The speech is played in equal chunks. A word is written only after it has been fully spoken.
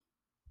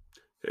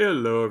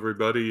Hello,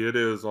 everybody. It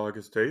is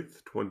August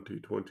 8th,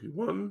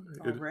 2021.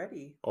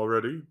 Already.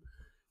 Already.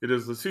 It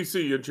is the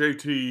CC and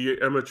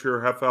JT Amateur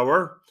Half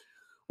Hour.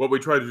 What we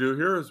try to do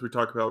here is we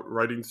talk about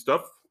writing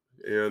stuff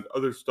and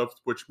other stuff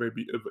which may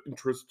be of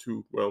interest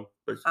to, well,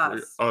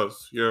 basically Us.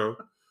 us,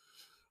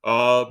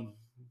 Um,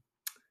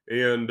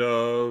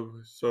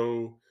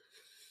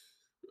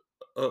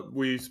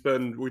 we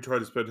try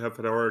to spend half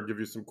an hour and give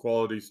you some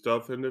quality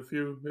stuff. And if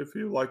you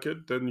like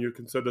it, then you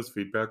can send us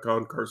feedback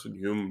on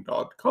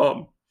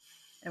carsonhume.com.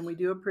 And we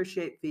do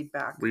appreciate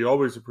feedback. We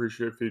always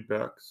appreciate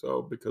feedback,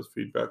 so because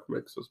feedback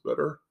makes us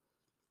better.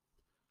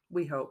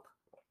 We hope.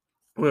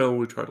 Well,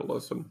 we try to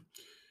listen.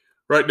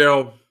 Right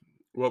now,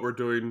 what we're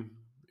doing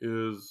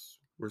is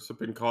we're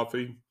sipping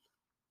coffee,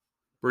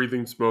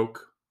 breathing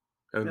smoke,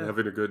 and Ugh,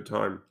 having a good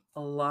time.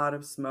 a lot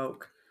of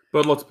smoke.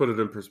 But let's put it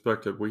in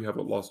perspective. We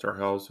haven't lost our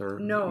house.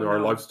 No, Our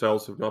no,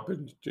 lifestyles have not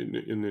been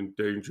in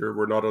danger.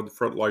 We're not on the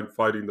front line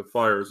fighting the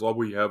fires. All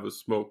we have is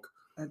smoke.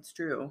 that's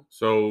true.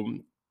 So,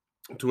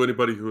 to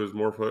anybody who is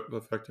more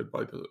affected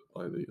by the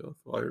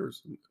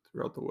fires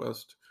throughout the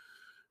West,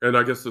 and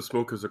I guess the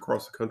smoke is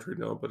across the country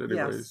now, but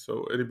anyway, Yes.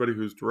 so anybody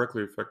who's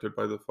directly affected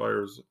by the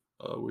fires,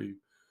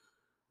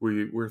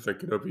 we're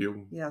thinking of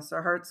you. Yes,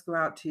 our hearts go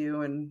out to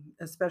you, and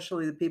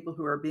especially the people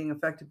who are being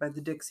affected by the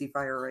Dixie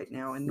Fire right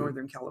now in Yeah,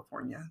 Northern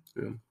California.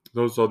 yeah.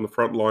 Those on the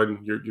front line,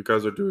 you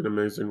guys are doing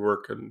amazing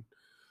work, and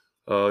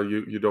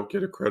you don't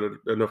get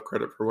enough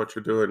credit for what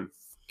you're doing.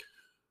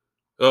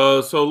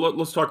 So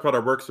let's talk about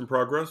our works in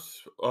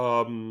progress.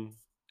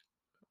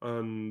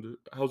 And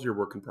how's your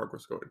work in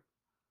progress going?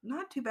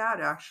 Not too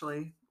bad,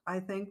 actually. I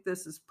think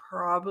this is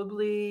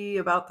probably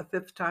about the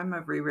fifth time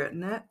I've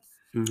rewritten it.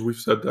 We've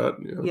said that,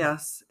 yeah.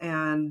 Yes,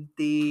 and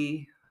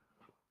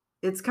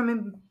it's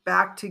coming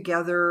back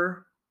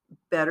together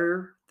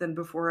better than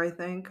before, I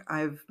think.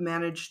 I've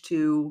managed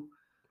to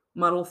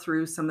muddle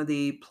through some of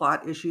the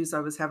plot issues I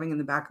was having in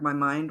the back of my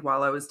mind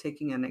while I was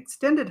taking an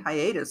extended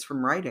hiatus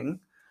from writing,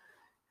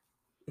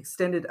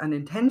 extended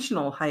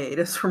unintentional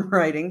hiatus from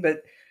writing,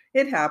 but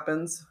it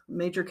happens.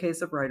 Major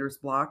case of writer's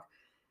block.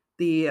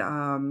 The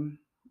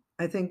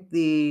I think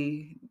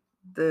the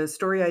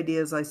story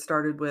ideas I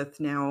started with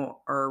now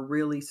are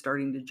really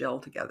starting to gel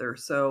together.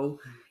 So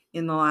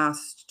in the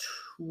last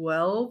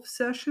 12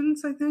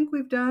 sessions, I think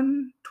we've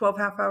done 12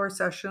 half-hour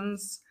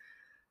sessions.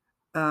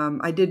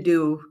 I did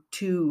do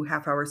 2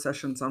 half-hour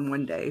sessions on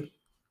one day.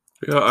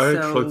 Yeah, I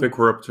actually So think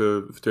we're up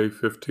to day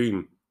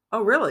 15.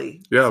 oh,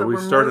 really? Yeah, So we we're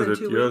more started than it.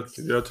 2 Yeah, weeks?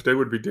 yeah. Today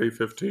would be day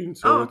 15.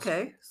 So Oh, it's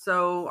okay.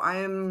 So I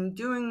am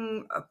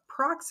doing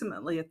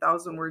approximately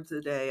 1,000 words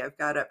a day. I've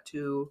got up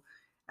to,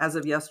 as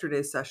of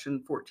yesterday's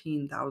session,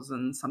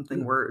 14,000 something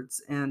yeah.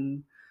 words.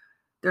 And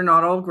they're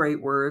not all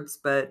great words,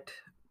 but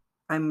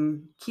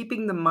I'm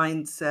keeping the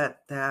mindset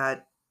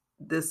that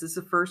this is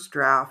a first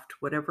draft.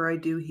 Whatever I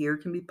do here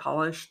can be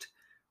polished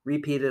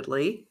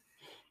repeatedly.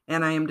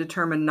 And I am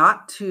determined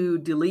not to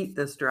delete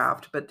this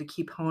draft, but to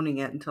keep honing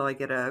it until I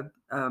get a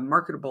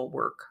marketable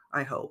work,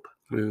 I hope.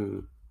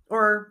 Yeah.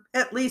 Or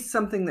at least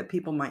something that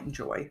people might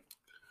enjoy.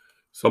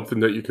 Something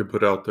that you could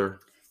put out there.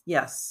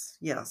 Yes,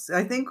 yes.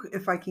 I think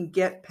if I can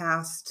get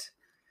past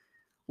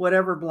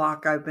whatever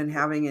block I've been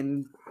having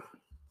and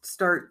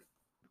start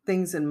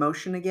things in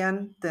motion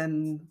again,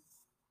 then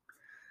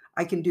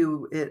I can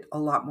do it a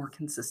lot more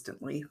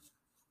consistently.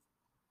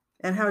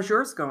 And how's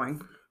yours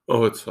going?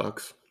 Oh, it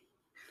sucks.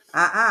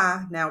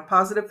 Now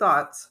positive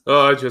thoughts.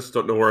 I just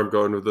don't know where I'm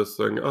going with this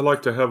thing. I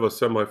like to have a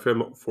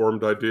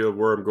semi-formed idea of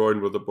where I'm going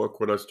with the book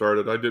when I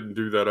started. I didn't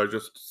do that. I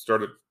just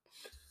started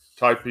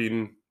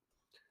typing.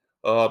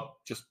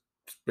 Just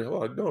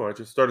well, no, I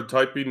just started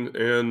typing,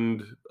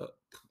 and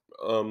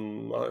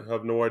I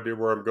have no idea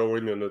where I'm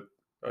going, and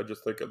I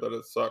just think that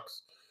it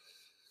sucks.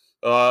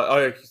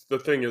 I The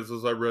thing is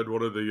I read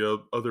one of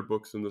the other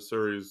books in the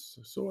series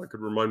so I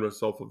could remind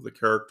myself of the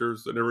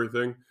characters and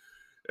everything.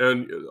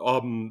 And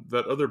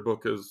that other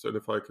book is, and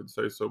if I could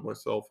say so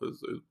myself,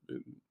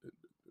 it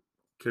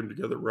came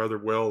together rather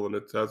well, and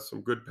it has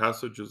some good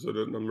passages in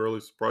it. And I'm really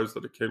surprised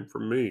that it came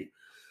from me.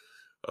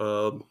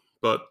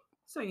 But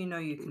So you know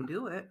you can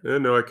do it. I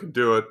know I can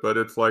do it, but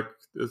it's like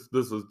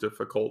this is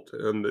difficult,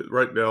 and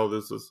right now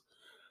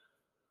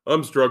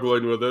I'm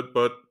struggling with it,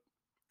 but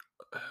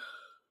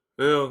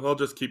yeah, I'll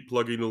just keep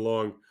plugging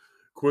along.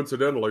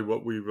 Coincidentally,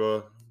 what we've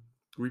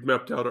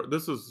mapped out.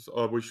 This is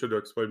we should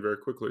explain very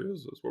quickly.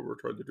 Is what we're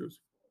trying to do. Is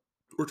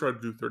we're trying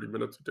to do 30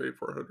 minutes a day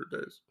for 100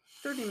 days.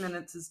 30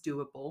 minutes is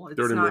doable. It's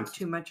 30 not minutes.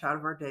 too much out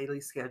of our daily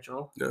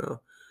schedule, Yeah.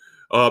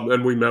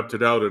 And we mapped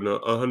it out in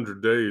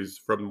 100 days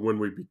from when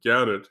we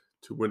began it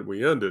to when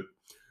we end it.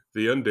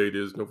 The end date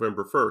is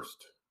November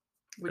 1st.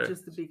 which Okay.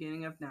 is the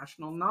beginning of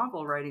National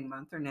Novel Writing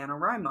Month or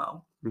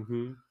NaNoWriMo.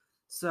 Mm-hmm.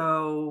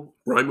 So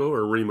Rimo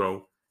or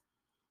Remo?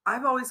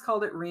 I've always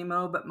called it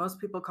Remo, but most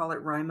people call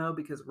it Rimo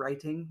because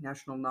writing,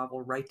 National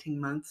Novel Writing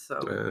Month.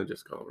 So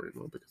Just call it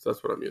Remo because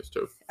that's what I'm used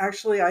to.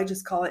 actually, I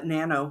just call it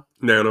Nano.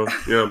 Nano.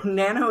 Yeah.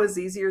 Nano is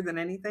easier than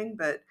anything,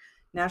 but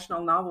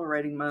National Novel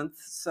Writing Month.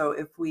 So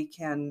if we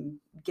can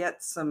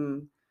get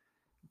some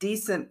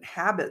decent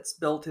habits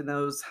built in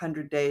those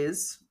 100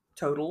 days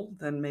total,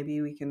 then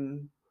maybe we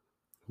can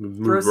throw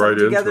Move right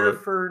something into together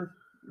it. for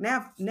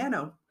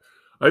Nano.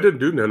 I didn't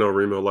do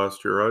NaNoWriMo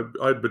last year.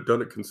 I'd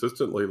done it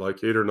consistently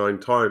like 8 or 9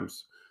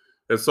 times,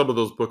 and some of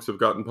those books have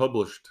gotten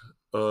published.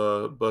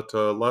 But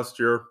last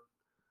year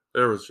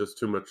there was just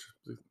too much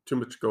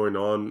going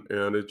on,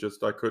 and I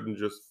couldn't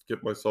just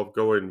get myself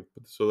going.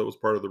 So that was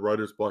part of the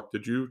writer's block.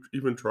 Did you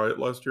even try it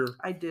last year?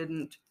 I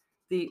didn't.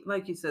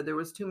 Like you said, there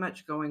was too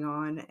much going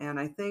on, and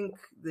I think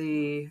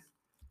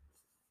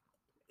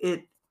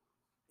it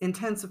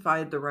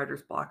intensified the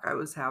writer's block I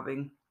was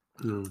having.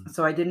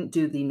 So I didn't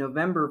do the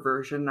November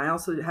version. I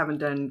also haven't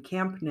done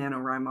Camp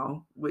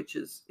NaNoWriMo, which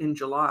is in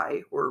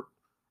July, or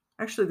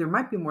actually there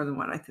might be more than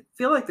one. I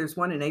feel like there's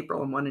one in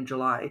April and one in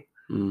July.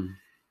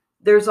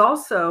 There's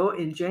also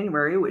in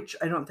January, which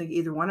I don't think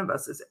either one of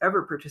us has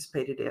ever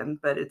participated in,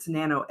 but it's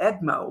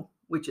NaNoEdMo,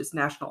 which is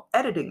National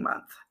Editing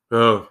Month.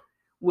 Oh,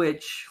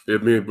 which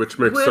makes would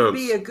sense.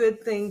 be a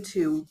good thing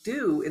to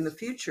do in the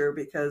future,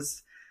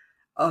 because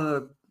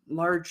a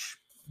large,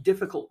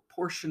 difficult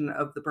portion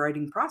of the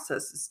writing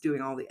process is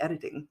doing all the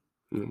editing.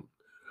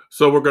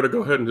 So we're going to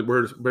go ahead and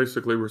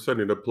we're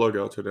sending a plug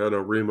out to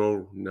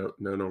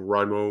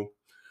NaNoWriMo.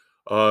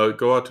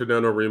 Go out to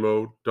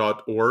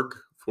nanowrimo.org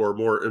for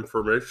more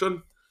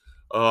information.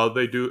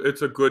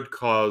 It's a good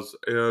cause,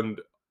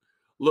 and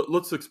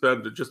let's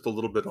expand it just a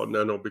little bit on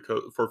Nano,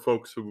 because for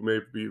folks who may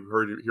be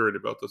hearing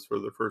about this for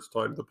the first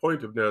time, the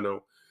point of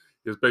Nano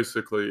is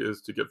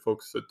to get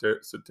folks to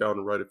sit down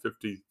and write a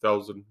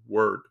 50,000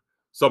 word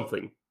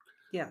something.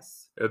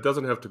 Yes. It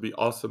doesn't have to be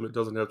awesome. It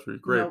doesn't have to be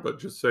great, but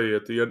just say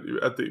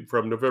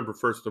from November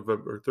 1st to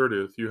November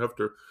 30th, you have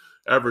to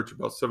average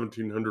about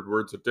 1,700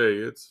 words a day.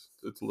 It's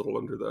a little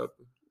under that.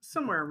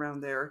 Somewhere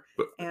around there.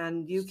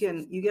 And you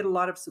get a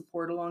lot of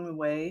support along the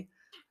way.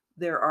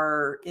 There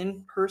are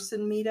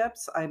in-person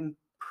meetups. I'm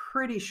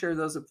pretty sure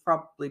those have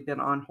probably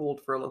been on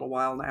hold for a little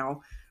while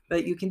now,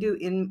 but you can do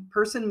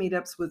in-person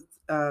meetups with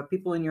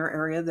people in your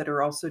area that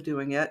are also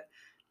doing it.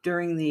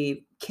 During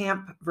the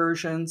camp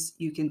versions,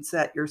 you can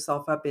set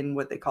yourself up in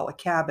what they call a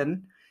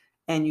cabin,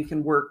 and you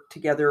can work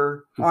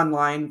together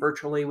online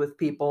virtually with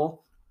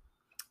people.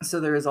 So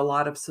there is a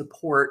lot of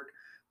support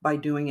by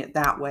doing it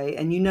that way.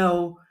 And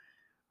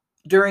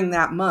during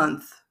that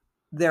month,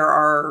 there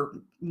are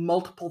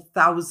multiple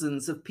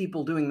thousands of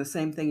people doing the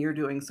same thing you're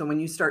doing. So when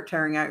you start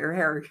tearing out your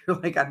hair, you're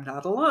like, I'm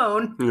not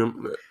alone.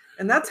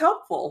 And that's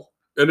helpful.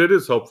 And it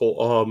is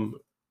helpful.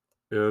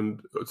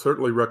 And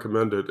certainly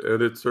recommended.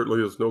 And it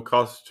certainly is no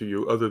cost to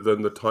you other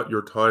than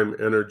your time,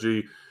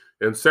 energy,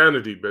 and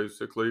sanity,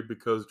 basically,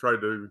 because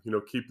trying to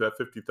keep that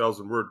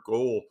 50,000 word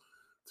goal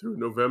through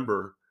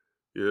November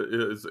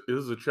is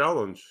a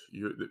challenge.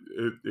 You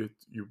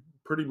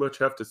pretty much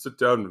have to sit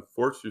down and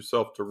force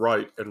yourself to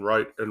write and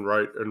write and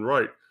write and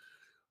write.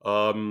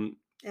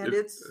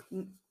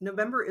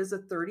 November is a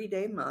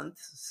 30-day month,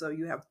 so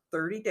you have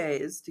 30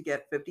 days to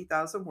get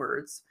 50,000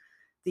 words.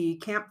 The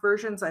camp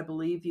versions, I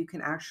believe you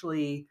can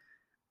actually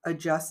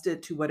adjust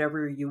it to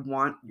whatever you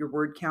want your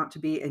word count to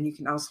be, and you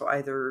can also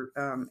either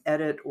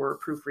edit or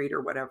proofread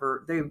or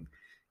whatever.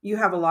 You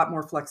have a lot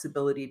more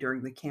flexibility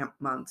during the camp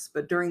months,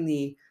 but during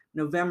the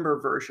November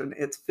version,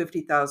 it's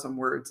 50,000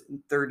 words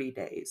in 30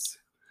 days.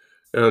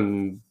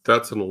 And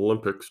that's an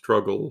Olympic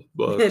struggle.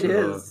 But it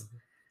is.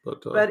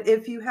 But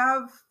if you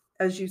have,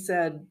 as you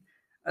said,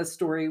 a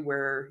story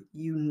where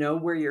you know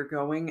where you're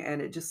going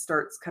and it just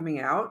starts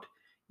coming out,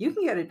 you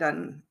can get it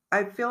done.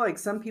 I feel like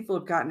some people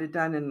have gotten it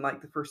done in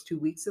like the first 2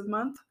 weeks of the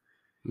month.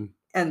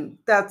 And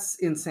that's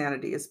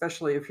insanity,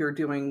 especially if you're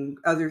doing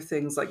other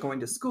things like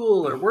going to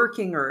school or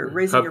working or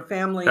raising your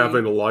family.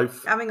 Having a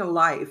life.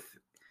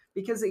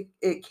 Because it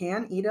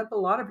can eat up a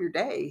lot of your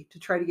day to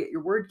try to get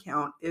your word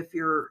count if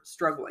you're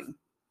struggling.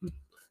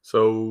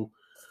 So,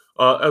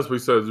 as we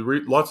said,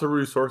 lots of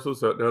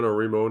resources at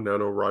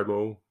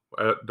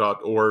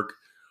nanowrimo.org.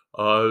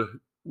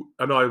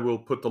 And I will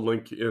put the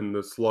link in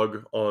the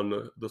slug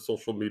on the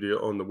social media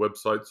on the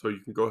website, so you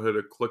can go ahead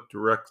and click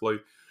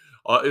directly.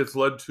 It's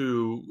led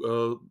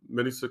to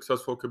many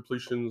successful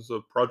completions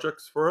of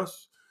projects for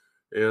us.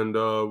 And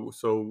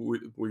so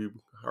we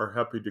are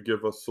happy to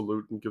give a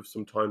salute and give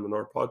some time in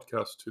our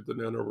podcast to the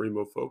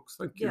NaNoWriMo folks.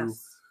 Thank you.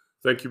 Yes.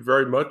 Thank you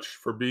very much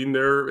for being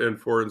there and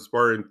for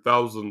inspiring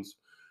thousands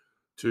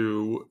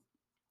to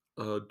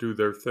do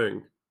their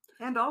thing.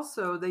 And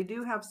also, they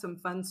do have some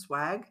fun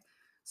swag.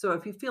 So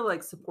if you feel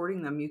like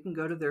supporting them, you can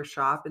go to their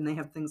shop, and they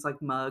have things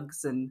like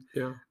mugs and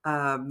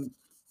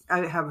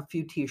I have a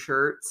few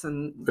T-shirts,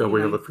 and we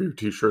have a few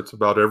T-shirts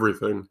about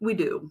everything. We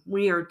do.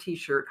 We are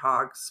T-shirt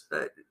hogs,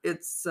 but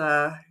it's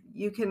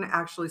you can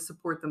actually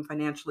support them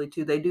financially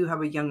too. They do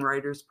have a young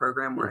writers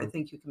program where I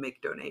think you can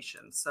make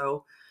donations.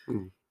 So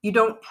you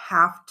don't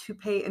have to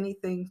pay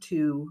anything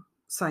to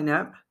sign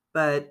up,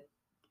 but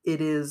it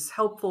is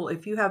helpful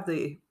if you have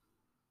the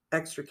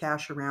extra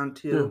cash around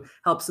to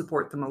help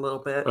support them a little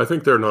bit. I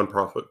think they're a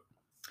nonprofit.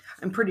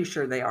 I'm pretty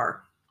sure they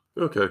are.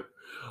 Okay.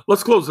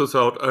 let's close this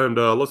out and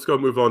let's go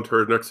move on to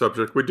our next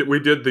subject. We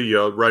did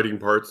the writing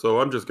part, so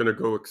I'm just going to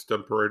go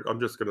extemporate. I'm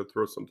just going to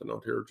throw something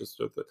out here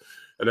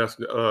and ask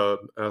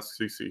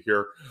Cece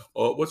here.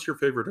 What's your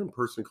favorite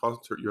in-person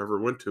concert you ever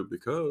went to?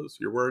 Because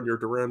you're wearing your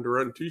Duran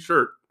Duran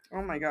T-shirt.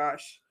 Oh my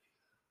gosh.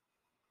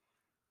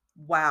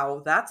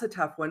 Wow, that's a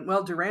tough one.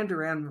 Well, Duran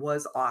Duran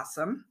was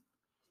awesome.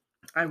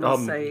 I will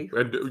say.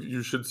 And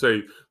you should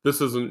say this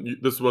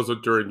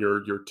wasn't during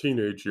your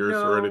teenage years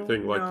or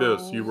anything like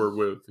this. You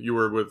No.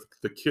 were with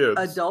the kids,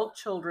 Adult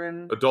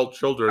children. adult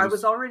children. I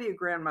was already a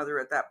grandmother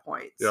at that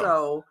point. Yeah.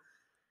 So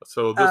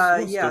So this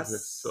was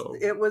yes, so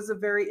it was a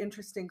very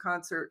interesting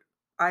concert.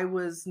 I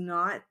was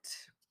not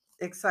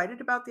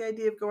excited about the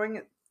idea of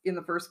going in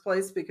the first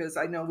place because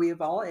I know we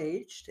have all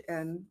aged,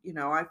 and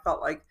I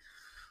felt like,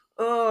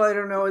 oh, I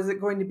don't know, is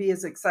it going to be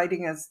as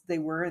exciting as they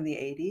were in the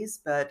 80s?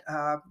 But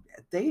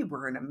they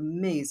were an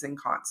amazing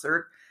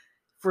concert.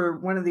 For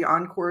one of the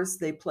encores,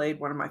 they played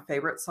one of my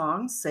favorite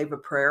songs, Save a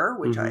Prayer,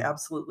 which I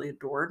absolutely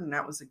adored, and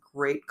that was a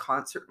great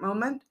concert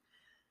moment.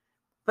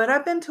 But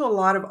I've been to a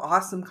lot of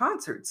awesome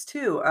concerts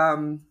too.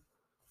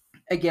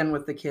 Again,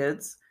 with the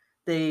kids,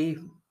 they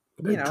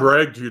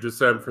dragged you to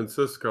San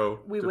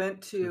Francisco. We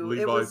went to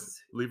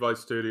Levi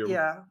Stadium.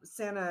 Yeah,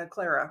 Santa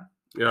Clara.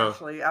 Yeah.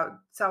 Actually, out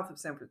south of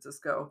San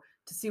Francisco,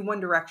 to see One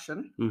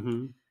Direction.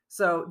 Mm-hmm.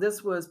 So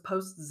this was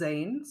post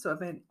Zayn. So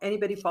if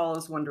anybody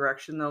follows One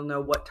Direction, they'll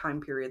know what time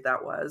period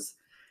that was.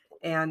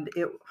 And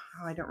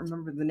I don't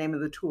remember the name of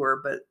the tour,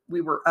 but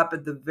we were up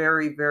at the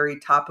very, very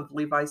top of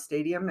Levi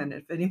Stadium. And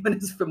if anyone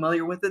is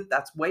familiar with it,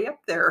 that's way up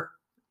there.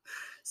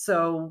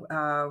 So,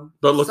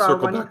 but let's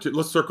circle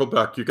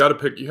back. You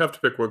have to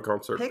pick one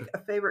concert. Pick a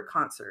favorite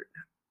concert.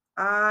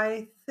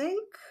 I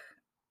think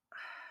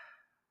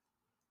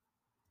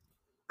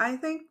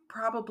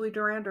probably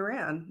Duran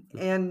Duran.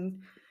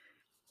 And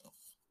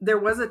there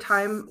was a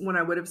time when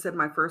I would have said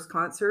my first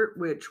concert,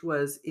 which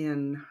was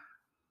in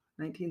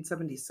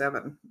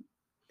 1977.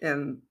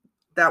 And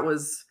that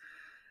was,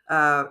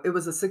 it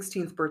was a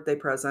 16th birthday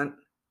present.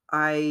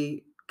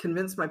 I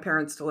convinced my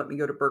parents to let me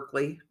go to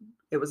Berkeley.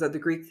 It was at the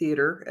Greek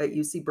Theater at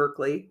UC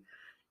Berkeley,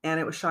 and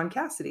it was Shaun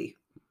Cassidy.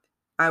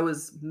 I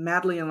was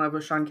madly in love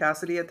with Shaun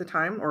Cassidy at the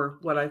time, or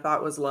what I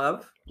thought was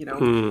love,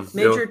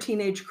 major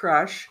teenage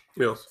crush.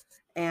 Yes.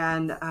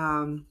 And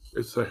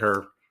it's the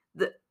hair.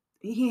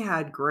 He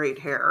had great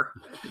hair.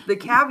 The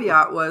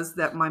caveat was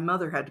that my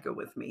mother had to go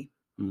with me.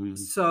 Mm-hmm.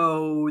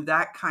 So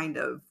that kind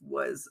of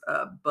was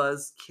a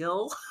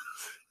buzzkill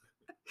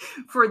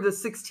for the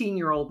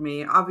 16-year-old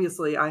me.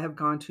 Obviously, I have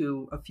gone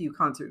to a few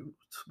concerts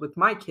with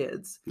my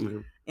kids,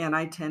 and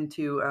I tend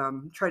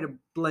to try to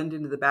blend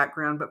into the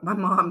background. But my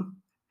mom,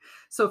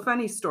 so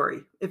funny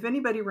story. If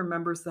anybody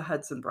remembers the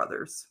Hudson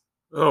Brothers.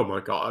 Oh, my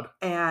God.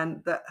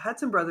 And the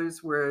Hudson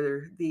Brothers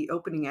were the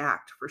opening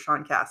act for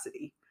Shaun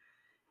Cassidy.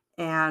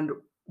 And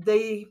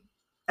they,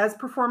 as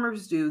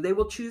performers do, they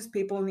will choose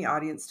people in the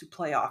audience to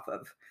play off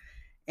of.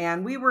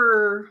 And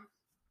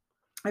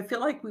I feel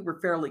like we were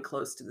fairly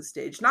close to the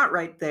stage, not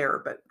right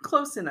there, but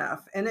close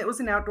enough. And it was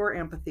an outdoor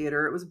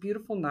amphitheater. It was a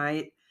beautiful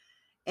night.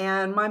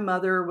 And my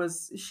mother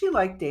she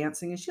liked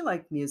dancing and she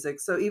liked music.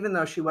 So even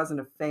though she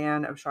wasn't a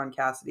fan of Shaun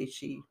Cassidy,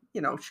 she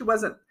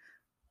wasn't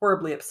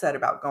horribly upset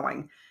about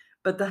going.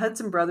 But the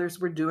Hudson Brothers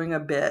were doing a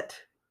bit.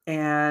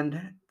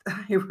 And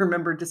I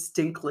remember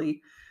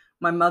distinctly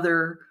my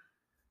mother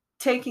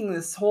taking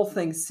this whole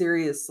thing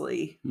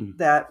seriously,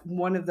 that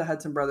one of the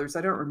Hudson Brothers,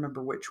 I don't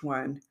remember which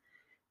one,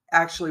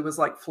 actually was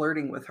like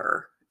flirting with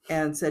her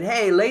and said,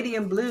 "Hey, lady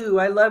in blue,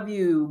 I love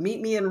you.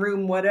 Meet me in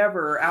room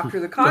whatever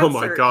after the concert." Oh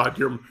my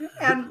God.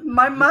 And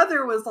my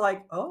mother was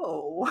like,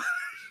 "Oh."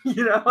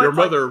 Your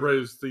mother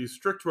raised the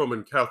strict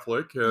Roman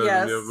Catholic. And,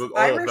 yes, all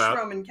Irish that.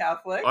 Roman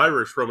Catholic.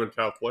 Irish Roman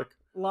Catholic.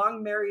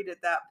 Long married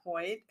at that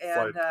point.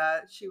 And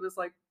she was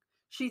like,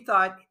 she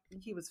thought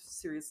he was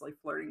seriously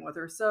flirting with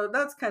her. So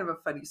that's kind of a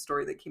funny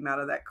story that came out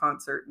of that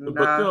concert. And,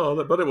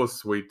 but it was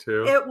sweet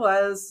too. It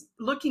was.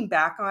 Looking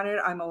back on it,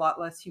 I'm a lot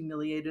less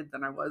humiliated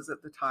than I was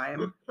at the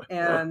time.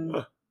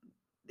 And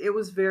it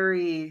was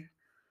very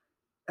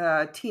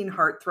teen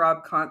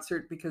heartthrob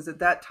concert, because at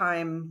that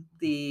time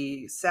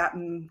the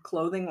satin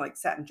clothing, like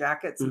satin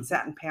jackets and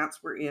satin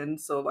pants, were in.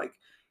 So like,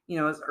 it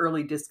was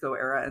early disco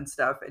era and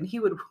stuff. And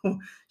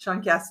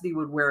Shaun Cassidy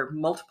would wear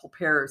multiple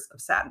pairs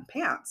of satin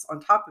pants on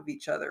top of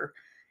each other.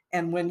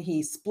 And when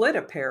he split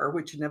a pair,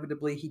 which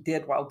inevitably he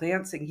did while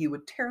dancing, he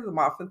would tear them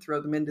off and throw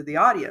them into the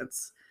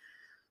audience.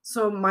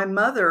 So my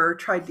mother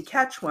tried to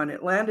catch one.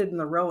 It landed in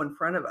the row in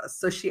front of us.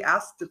 So she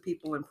asked the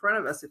people in front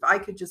of us if I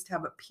could just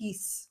have a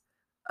piece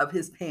of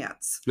his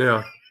pants.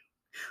 Yeah.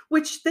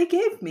 Which they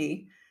gave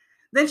me.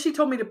 Then she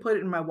told me to put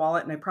it in my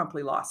wallet, and I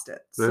promptly lost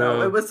it.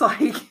 So it was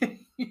like,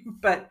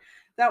 but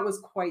that was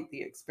quite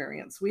the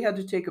experience. We had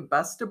to take a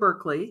bus to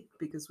Berkeley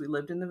because we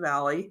lived in the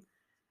Valley.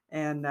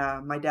 And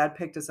my dad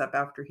picked us up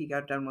after he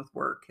got done with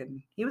work.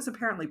 And he was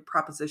apparently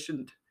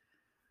propositioned.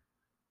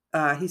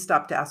 He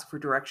stopped to ask for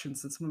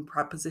directions, and someone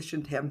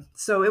propositioned him.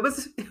 So it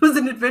was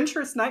an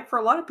adventurous night for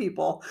a lot of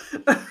people.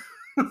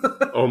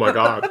 Oh my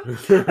God.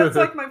 That's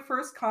like my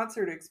first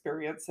concert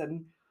experience.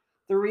 And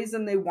The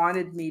reason they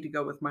wanted me to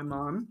go with my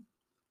mom,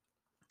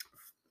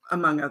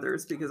 among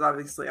others, because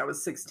obviously I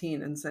was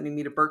 16 and sending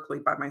me to Berkeley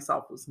by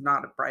myself was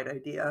not a bright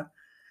idea.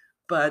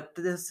 But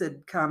this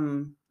had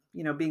come,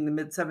 being the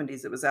mid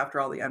 70s, it was after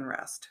all the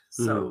unrest.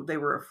 Mhm. So they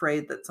were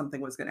afraid that something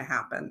was going to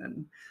happen.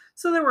 And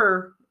so there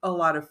were a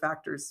lot of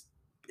factors.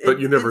 But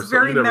It's very you never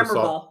saw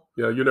memorable.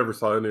 yeah, you never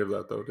saw any of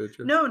that though, did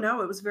you? No, no,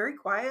 it was very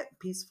quiet,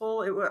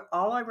 peaceful. It was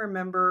all I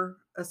remember,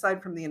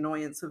 aside from the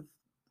annoyance of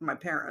my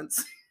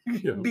parents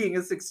Yeah. being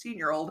a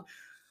 16-year-old.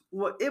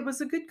 It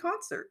was a good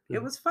concert. It Yeah.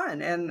 was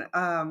fun, and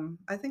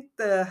I think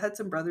the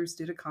Hudson Brothers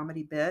did a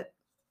comedy bit.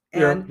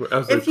 Yeah, And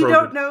as they if you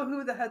don't probed know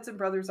who the Hudson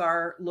Brothers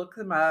are, look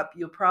them up.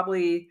 You'll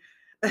probably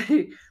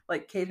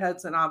like Kate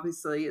Hudson.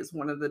 Obviously, is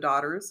one of the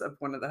daughters of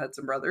one of the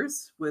Hudson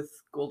brothers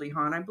with Goldie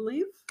Hawn, I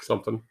believe.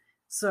 something.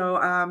 So,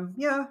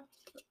 yeah,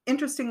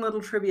 interesting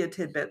little trivia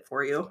tidbit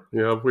for you.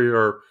 Yeah,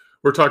 we're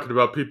talking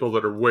about people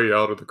that are way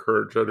out of the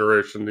current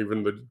generation,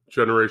 even the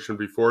generation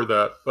before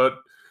that. But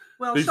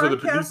Well, these are Sean the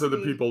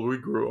Cassidy, people we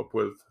grew up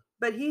with.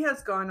 but he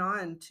has gone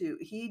on to.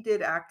 He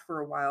did act for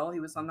a while.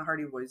 He was on the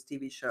Hardy Boys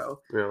TV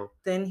show. You know,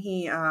 Then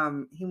he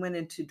went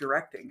into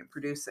directing and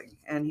producing,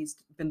 and he's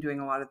been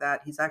doing a lot of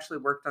that. He's actually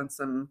worked on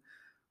some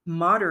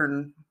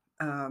modern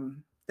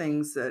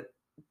things that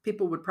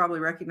people would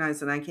probably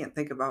recognize, and I can't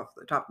think of off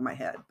the top of my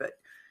head, but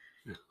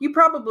Yeah. you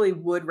probably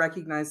would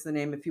recognize the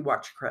name if you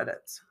watch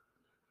credits.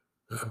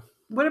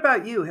 What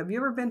about you? Have you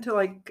ever been to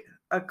like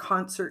a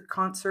concert?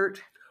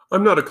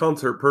 I'm not a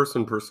concert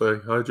person per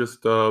se. I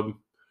just there's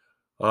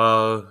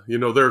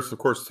of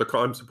course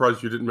I'm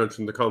surprised you didn't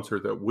mention the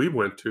concert that we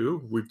went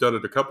to. We've done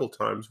it a couple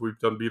times. We've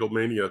done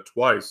Beatlemania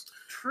twice.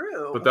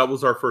 True. But that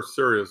was our first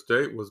serious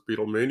date, was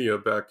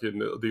Beatlemania back in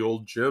the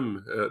old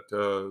gym at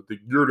the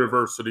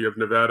University of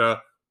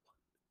Nevada.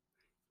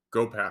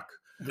 Go Pack.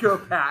 Go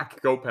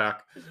Pack. Go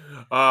Pack.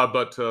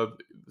 But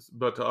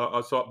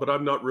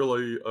I'm not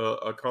really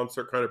a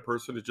concert kind of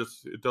person.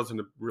 It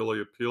doesn't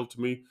really appeal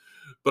to me.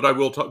 But I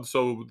will talk.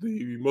 So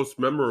the most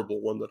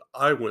memorable one that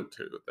I went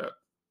to,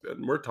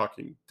 and we're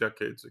talking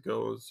decades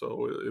ago,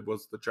 so it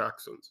was the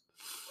Jacksons.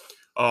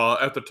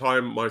 At the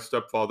time, my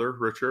stepfather,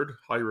 Richard,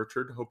 hi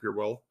Richard, hope you're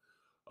well,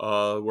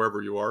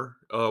 wherever you are,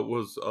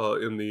 was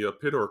in the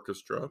pit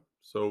orchestra.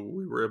 So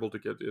we were able to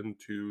get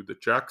into the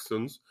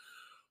Jacksons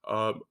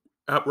um,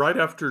 right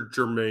after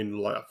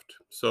Jermaine left.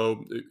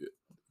 So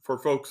for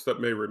folks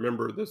that may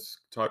remember this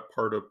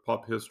part of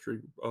pop history,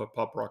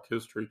 pop rock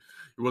history,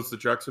 it was the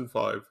Jackson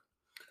Five.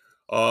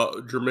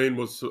 Jermaine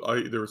was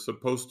either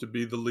supposed to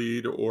be the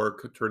lead or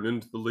could turn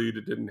into the lead.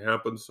 It didn't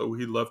happen, so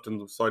he left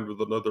and signed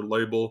with another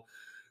label.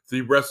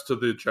 The rest of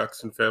the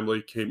Jackson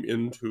family came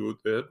into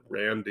it,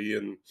 Randy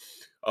and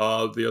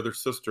the other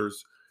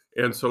sisters,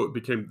 and so it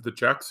became the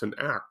Jackson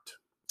Act.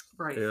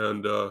 Right.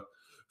 And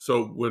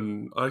so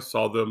when I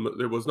saw them,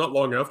 it was not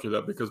long after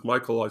that, because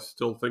Michael, I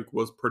still think,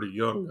 was pretty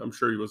young. I'm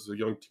sure he was a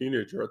young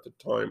teenager at the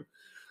time,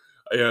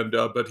 and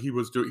but he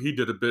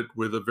did a bit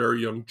with a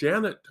very young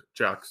Janet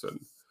Jackson,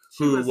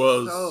 She who was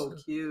was so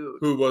cute.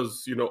 who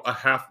was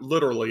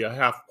literally a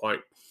half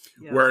pint,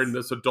 wearing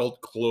this adult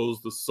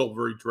clothes, the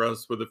silvery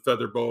dress with a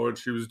feather boa, and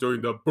she was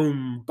doing the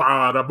boom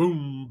bada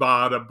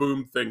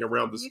boom thing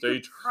around the You could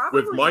stage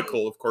with probably,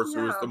 Michael, of course,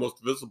 who was yeah, the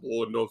most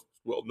visible and most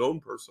well-known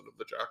person of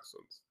the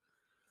Jacksons.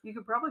 you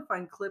could probably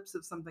find clips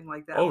of something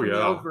like that Oh from the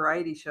yeah. old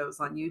variety shows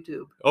on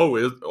YouTube.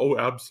 Oh,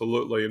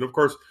 absolutely. And of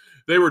course,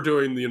 they were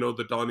doing,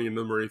 the Donnie and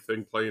the Marie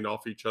thing, playing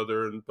off each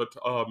other, but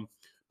oh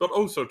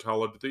so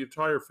talented. The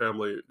entire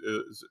family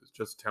is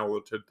just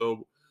talented,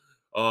 though.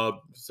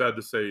 Sad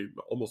to say,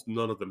 almost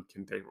none of them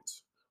can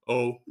dance.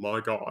 Oh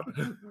my God.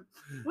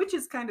 Which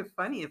is kind of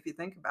funny if you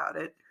think about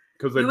it.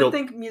 Because they You would built,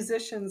 think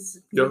musicians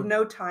yeah, would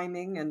know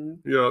timing and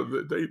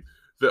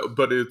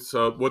but it's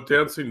what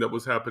dancing that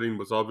was happening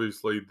was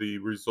obviously the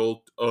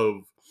result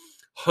of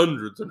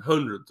hundreds and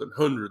hundreds and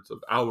hundreds of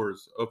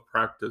hours of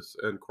practice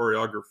and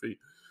choreography.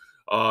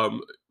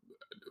 Um,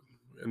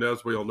 and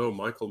as we all know,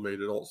 Michael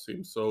made it all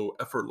seem so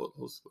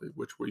effortlessly,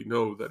 which we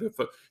know that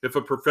if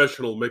a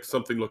professional makes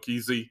something look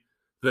easy,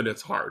 then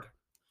it's hard.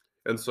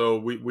 And so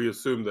we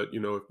assume that,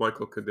 if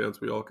Michael can dance,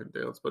 we all can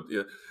dance. But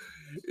yeah,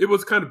 it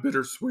was kind of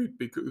bittersweet,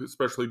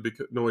 especially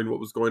because knowing what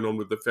was going on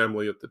with the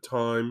family at the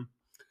time,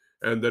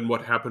 and then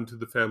what happened to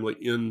the family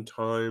in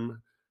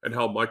time, and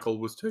how Michael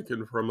was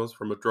taken from us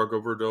from a drug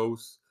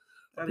overdose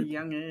at a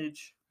young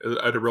age.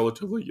 at a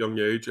relatively young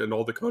age, and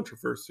all the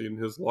controversy in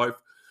his life.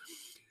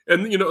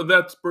 And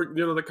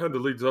that kind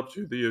of leads up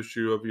to the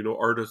issue of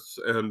artists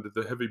and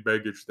the heavy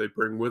baggage they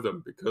bring with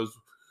them, because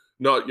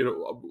not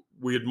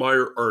we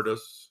admire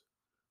artists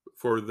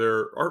for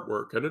their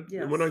artwork, and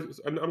Yes.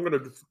 I'm going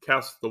to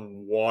cast the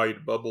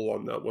wide bubble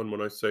on that one when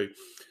I say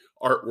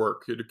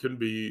artwork. It can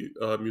be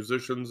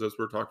musicians, as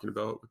we're talking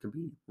about. It can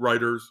be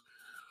writers.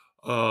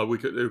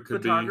 It could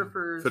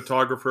Photographers, be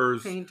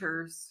photographers,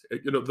 painters.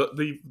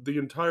 The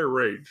entire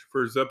range.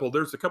 For example,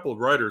 there's a couple of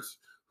writers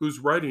whose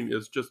writing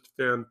is just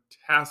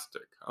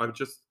fantastic. I'm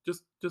just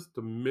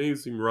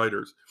amazing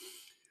writers.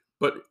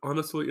 But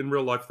honestly, in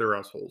real life, they're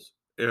assholes.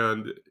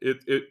 and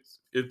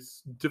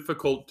it's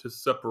difficult to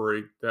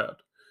separate that.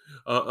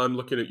 I'm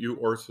looking at you,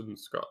 Orson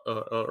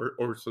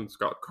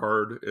Scott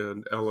Card,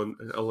 and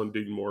Ellen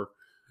Dean Moore.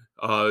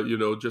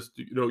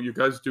 You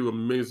guys do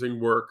amazing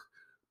work,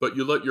 but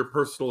you let your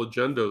personal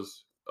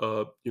agendas,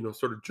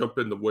 sort of jump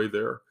in the way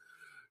there.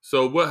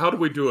 So how do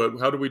we do it?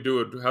 How do we do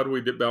it? How do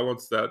we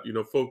balance that?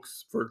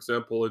 Folks, for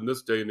example, in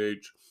this day and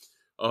age,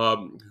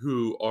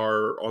 who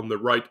are on the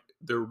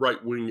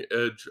right wing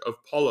edge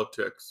of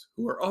politics,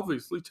 who are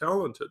obviously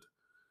talented.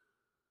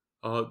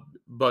 Uh,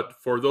 but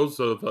for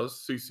those of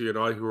us, CC and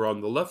I, who are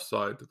on the left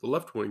side, the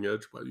left wing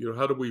edge,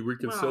 how do we Well,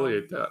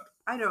 reconciliate that?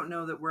 I don't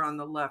know that we're on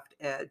the left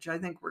edge. I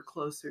think we're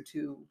closer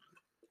to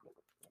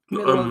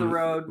middle of the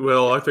road.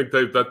 Well, I think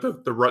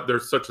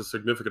there's such a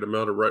significant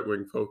amount of right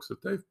wing folks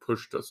that they've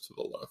pushed us to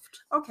the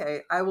left.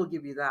 Okay, I will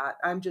give you that.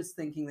 I'm just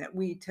thinking that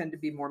we tend to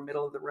be more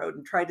middle of the road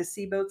and try to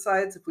see both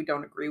sides if we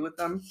don't agree with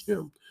them.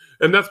 Yeah,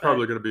 and that's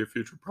probably going to be a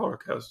future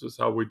podcast, is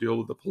how we deal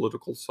with the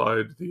political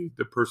side, the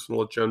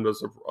personal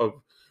agendas of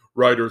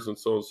writers and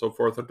so on and so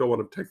forth. I don't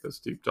want to take this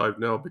deep dive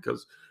now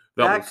because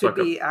that could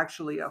be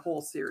actually a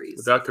whole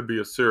series. That could be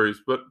a series,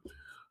 but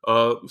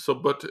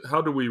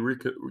how do we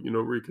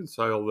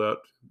reconcile that,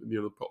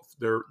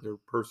 their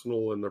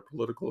personal and their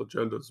political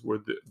agendas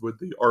with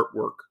the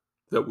artwork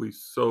that we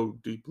so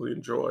deeply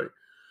enjoy?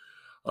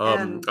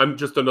 And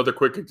just another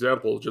quick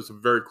example, just a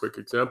very quick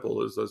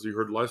example, is, as you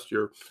heard last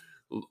year,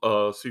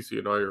 Cece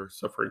and I are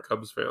Suffering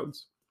Cubs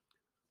fans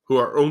who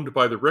are owned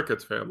by the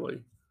Ricketts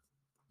family,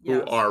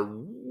 who are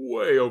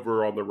way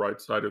over on the right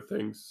side of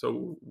things.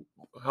 So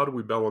how do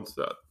we balance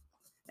that?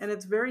 And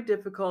it's very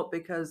difficult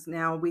because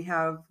now we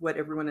have what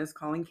everyone is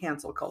calling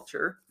cancel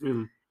culture.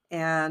 Mm.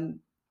 And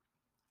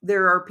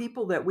there are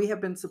people that we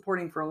have been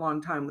supporting for a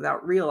long time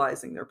without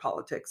realizing their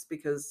politics,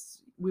 because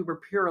we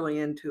were purely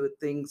into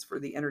things for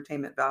the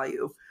entertainment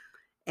value.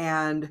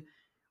 And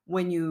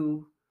when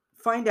you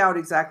find out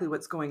exactly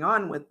what's going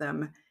on with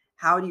them,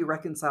 how do you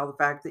reconcile the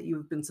fact that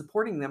you've been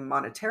supporting them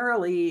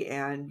monetarily,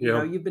 and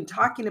you've been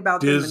talking about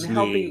Disney, them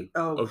and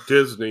helping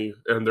Disney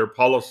and their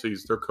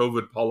policies, their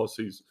COVID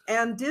policies.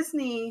 And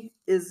Disney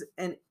is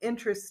an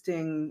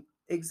interesting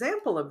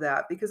example of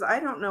that, because I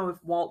don't know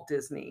if Walt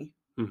Disney,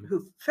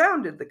 who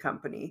founded the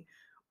company,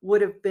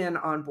 would have been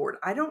on board.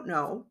 I don't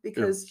know,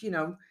 because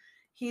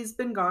he's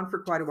been gone for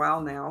quite a while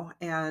now,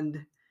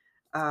 and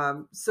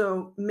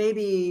so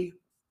maybe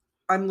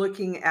I'm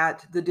looking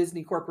at the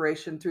Disney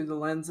Corporation through the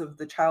lens of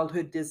the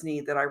childhood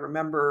Disney that I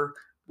remember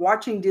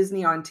watching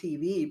Disney on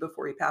TV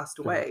before he passed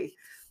away.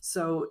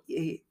 So,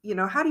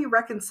 how do you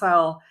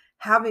reconcile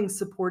having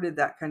supported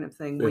that kind of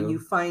thing when you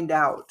find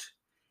out?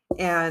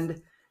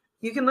 And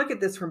you can look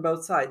at this from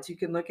both sides. You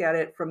can look at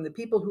it from the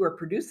people who are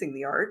producing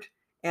the art,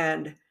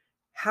 and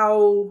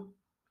how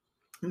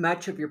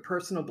much of your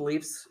personal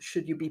beliefs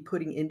should you be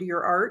putting into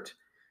your art?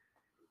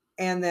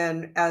 And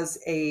then as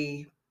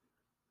a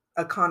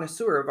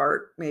connoisseur of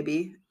art,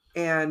 maybe,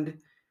 and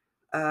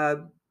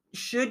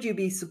should you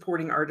be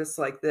supporting artists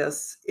like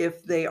this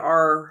if they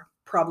are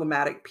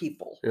problematic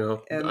people?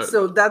 And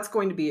so that's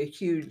going to be a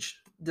huge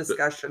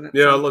discussion at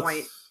some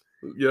point.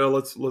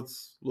 Let's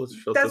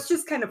that's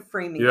just kind of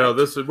framing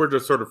we're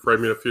just sort of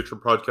framing a future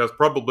podcast,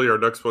 probably our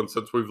next one,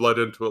 since we've led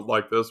into it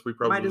like this. We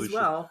probably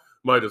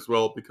might as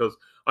well, because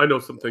I know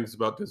some things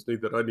about Disney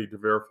that I need to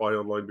verify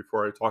online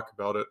before I talk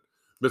about it.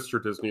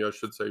 Mr. Disney, I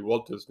should say,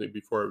 Walt Disney,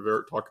 before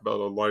I talk about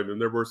it online. And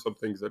there were some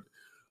things that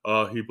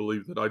he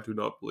believed that I do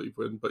not believe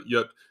in. But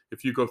yet,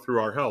 if you go through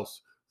our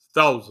house,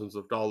 thousands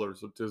of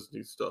dollars of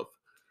Disney stuff.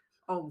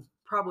 Oh,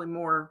 probably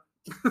more.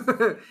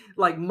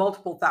 Like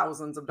multiple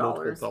thousands of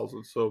dollars.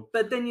 So,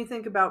 but then you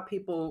think about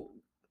people,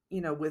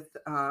 with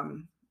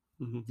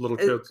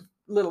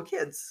little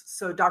kids.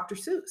 So Dr.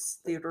 Seuss,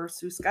 Theodore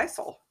Seuss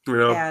Geisel,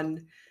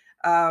 and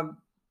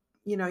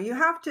you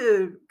have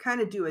to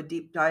kind of do a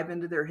deep dive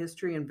into their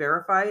history and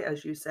verify,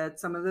 as you said,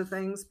 some of the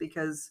things,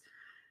 because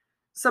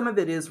some of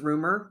it is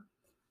rumor.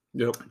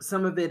 Yep.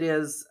 Some of it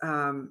is,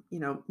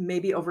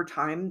 maybe over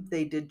time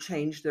they did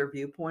change their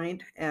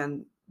viewpoint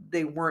and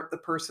they weren't the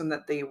person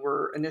that they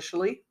were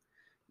initially.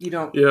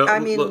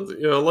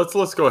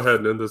 Let's go ahead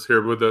and end this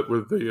here with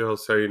the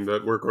saying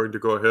that we're going to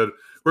go ahead.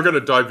 We're going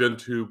to dive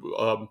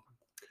into,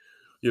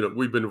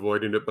 we've been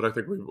avoiding it, but I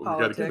think we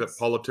got to get at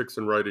politics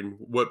and writing.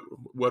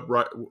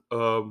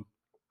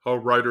 How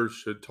writers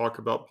should talk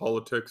about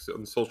politics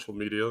on social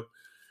media.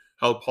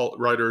 How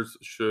writers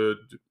should,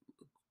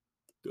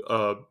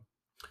 how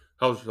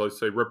shall I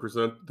say,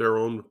 represent their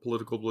own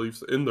political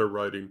beliefs in their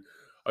writing.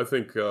 I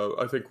think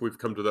we've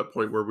come to that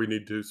point where we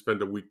need to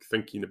spend a week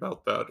thinking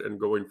about that and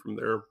going from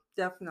there.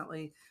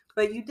 Definitely.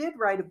 But you did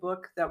write a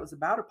book that was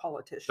about a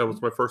politician. That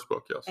was my first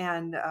book, yes.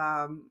 And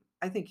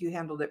I think you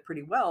handled it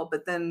pretty well.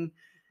 But then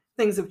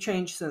things have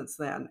changed since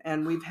then,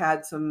 and we've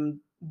had some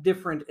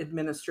different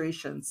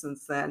administrations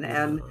since then.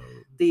 And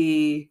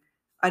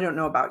I don't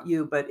know about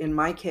you, but in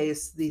my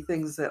case, the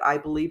things that I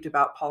believed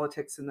about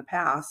politics in the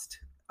past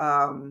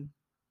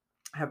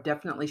have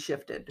definitely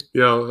shifted.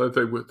 Yeah, I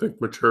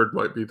think matured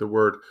might be the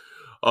word.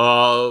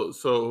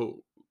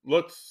 So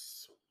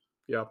let's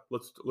Yeah,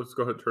 let's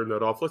go ahead and turn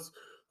that off.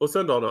 Let's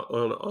end on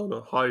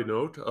a high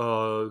note.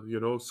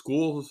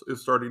 School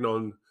is starting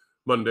on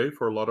Monday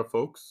for a lot of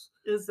folks.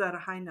 Is that a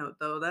high note,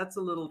 though? That's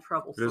a little It is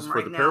troublesome for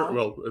right the parent. now.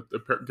 Well, the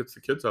parent gets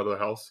the kids out of the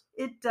house.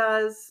 It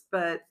does,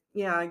 but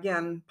yeah,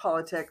 again,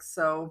 politics,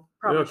 so Yeah,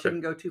 probably okay.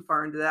 shouldn't go too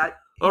far into that.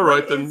 All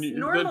What right, is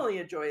normally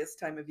a joyous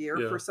time of year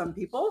yeah, for some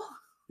people.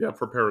 yeah,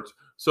 for parents.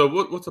 So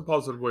what's a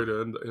positive way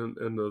to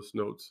end those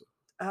notes?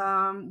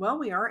 Well,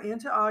 we are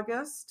into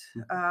August.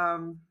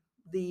 Mhm.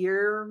 The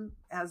year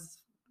has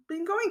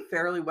been going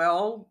fairly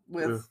well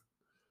Yeah, with,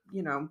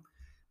 you know,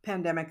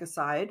 pandemic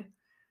aside.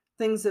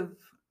 Things have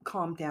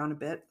calmed down a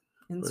bit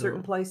in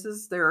certain yeah.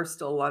 places. There are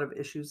still a lot of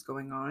issues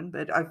going on,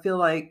 but I feel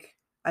like,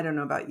 I don't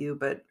know about you,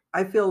 but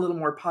I feel a little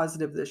more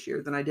positive this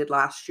year than I did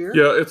last year.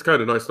 Yeah, it's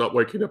kind of nice not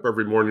waking up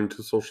every morning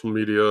to social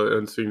media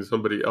and seeing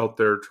somebody out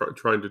there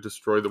trying to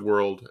destroy the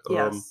world.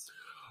 Yes.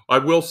 I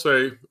will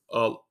say,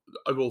 uh,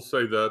 I will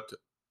say that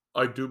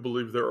I do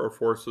believe there are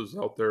forces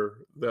out there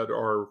that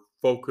are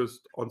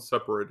focused on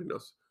separating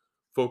us,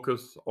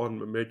 focused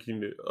on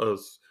making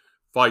us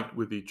fight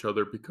with each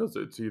other because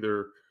it's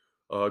either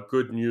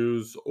good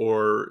news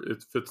or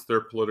it fits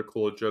their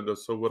political agenda.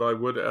 So, what I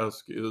would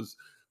ask is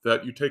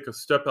that you take a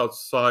step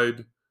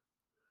outside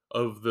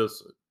of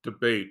this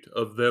debate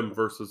of them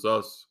versus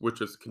us,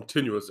 which is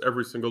continuous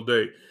every single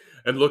day,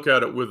 and look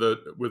at it with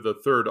a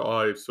third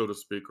eye, so to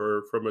speak,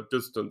 or from a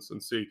distance,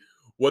 and see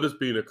what is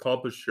being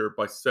accomplished here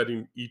by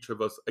setting each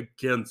of us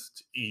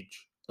against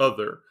each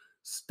other.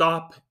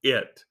 Stop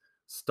it.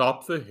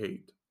 Stop the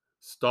hate.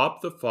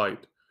 Stop the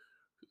fight.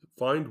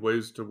 Find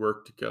ways to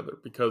work together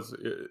because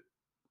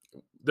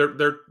they're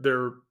they're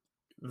they're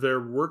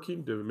they're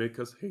working to make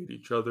us hate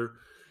each other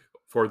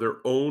for their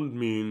own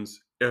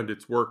means, and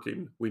it's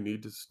working. We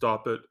need to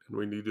stop it, and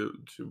we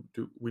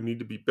need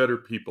to be better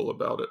people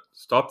about it.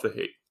 Stop the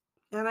hate.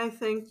 And I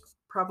think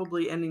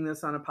probably ending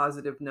this on a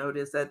positive note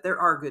is that there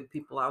are good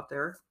people out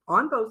there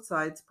on both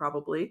sides,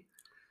 probably.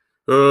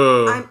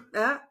 Uh,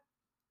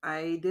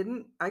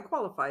 I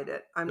qualified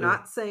it. I'm yeah,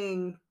 not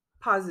saying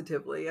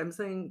positively. I'm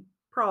saying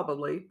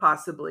probably,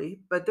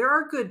 possibly, but there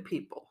are good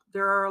people.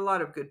 There are a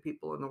lot of good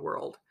people in the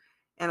world.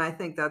 And I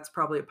think that's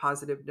probably a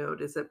positive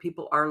note is that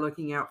people are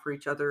looking out for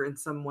each other in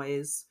some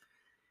ways.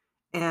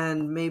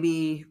 And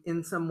maybe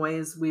in some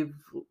ways we've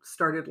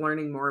started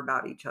learning more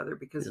about each other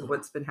because of yeah.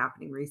 what's been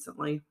happening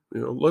recently.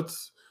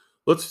 Let's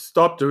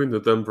stop doing the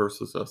them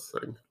versus us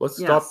thing. Yes. Let's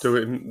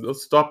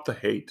stop the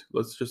hate.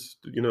 Let's just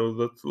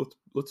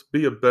let's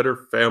be a better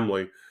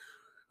family.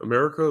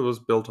 America was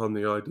built on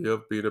the idea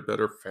of being a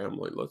better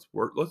family. Let's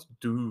work. Let's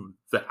do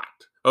that.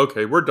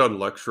 Okay, we're done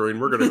lecturing.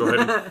 We're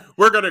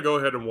gonna go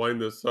ahead and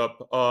wind this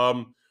up.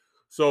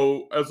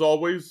 So as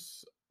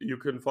always, you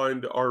can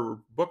find our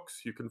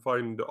books. You can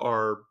find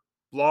our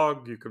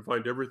blog. You can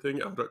find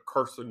everything out at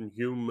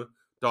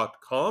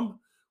carsonhume.com.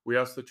 We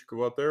ask that you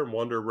go out there and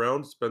wander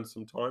around, spend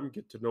some time,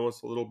 get to know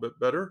us a little bit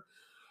better.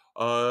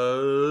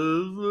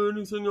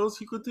 Anything else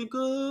you could think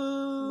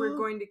We're of?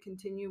 going to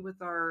continue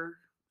with our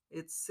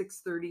it's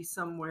 6:30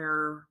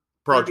 somewhere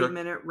Project.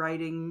 30-minute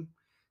writing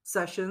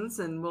sessions,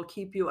 and we'll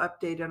keep you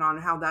updated on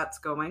how that's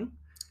going.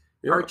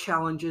 Our Yeah.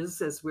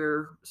 challenges as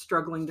we're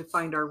struggling to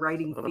find our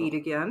writing Uh, feet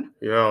again.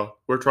 Yeah,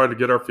 we're trying to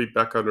get our feet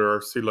back under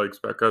our sea legs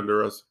back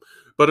under us.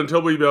 But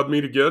until we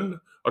meet again,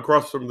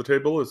 across from the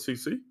table is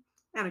CC,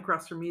 And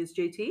across from me is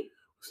JT.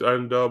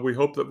 and we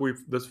hope that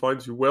this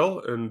finds you well.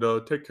 And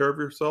take care of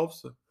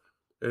yourselves.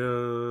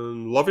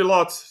 And love you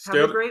lots. Have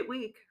a great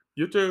week.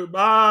 You too.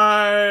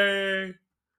 Bye.